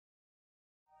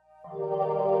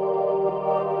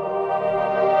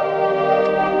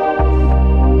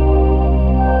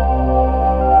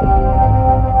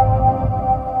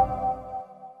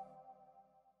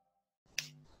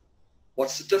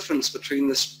what's the difference between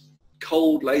this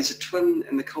cold laser twin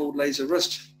and the cold laser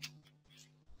wrist?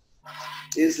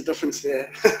 Here's the difference there.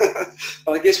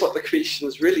 Well, I guess what the question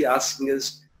is really asking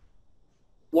is,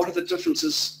 what are the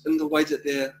differences in the way that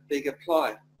they're being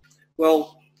applied?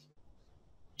 Well,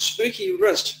 Spooky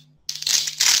wrist,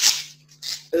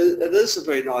 it is a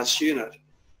very nice unit.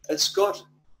 It's got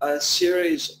a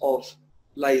series of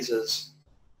lasers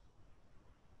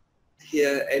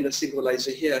here and a single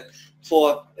laser here.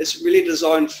 It's really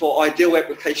designed for ideal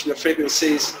application of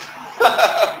frequencies.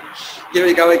 Here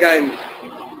we go again.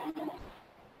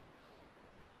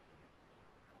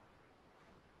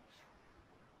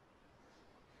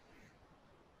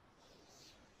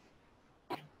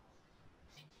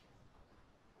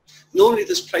 Normally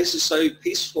this place is so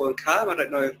peaceful and calm. I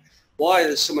don't know why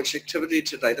there's so much activity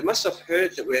today. They must have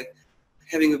heard that we're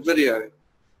having a video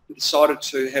and decided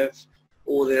to have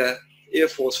all their Air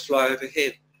Force fly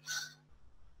overhead.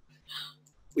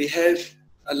 We have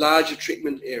a larger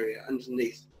treatment area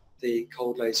underneath the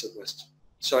cold laser wrist.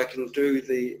 So I can do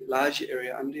the larger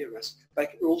area under your wrist. But I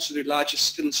can also do larger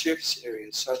skin surface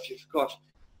areas. So if you've got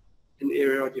an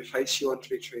area on your face you want to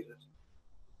be treated,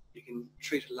 you can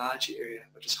treat a larger area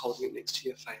by just holding it next to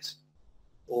your face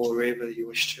or wherever you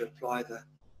wish to apply the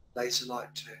laser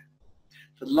light to.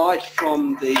 The light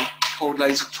from the cold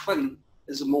laser twin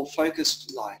is a more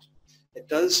focused light. It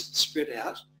does spread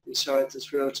out, and so it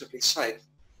is relatively safe,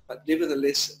 but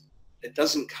nevertheless it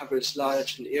doesn't cover as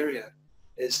large an area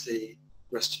as the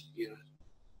wrist unit.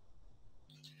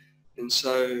 And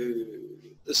so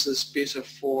this is better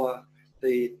for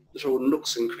the little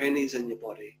nooks and crannies in your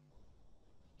body.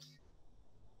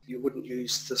 You wouldn't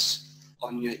use this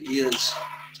on your ears.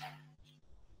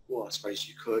 Well, I suppose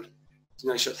you could. There's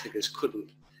no such thing as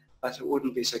couldn't, but it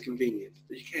wouldn't be so convenient.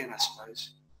 But you can, I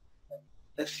suppose.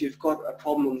 If you've got a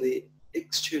problem on the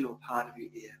external part of your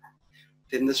ear,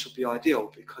 then this would be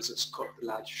ideal because it's got the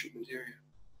larger treatment area.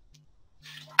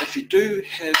 If you do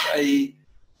have a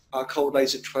cold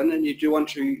laser twin and you do want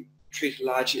to treat a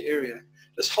larger area,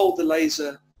 just hold the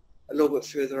laser a little bit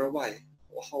further away,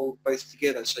 or hold both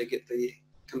together so you get the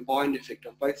combined effect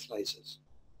of both lasers.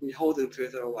 And you hold them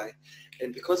further away,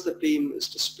 and because the beam is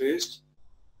dispersed,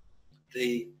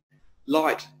 the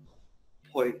light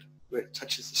point where it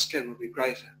touches the skin will be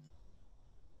greater.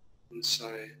 And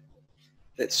so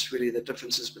that's really the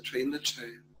differences between the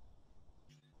two.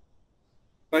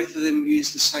 Both of them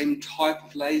use the same type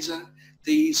of laser.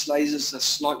 These lasers are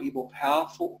slightly more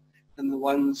powerful than the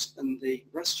ones in the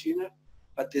wrist unit,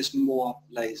 but there's more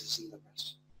lasers in the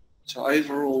wrist. So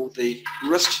overall, the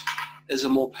wrist is a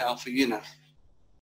more powerful unit.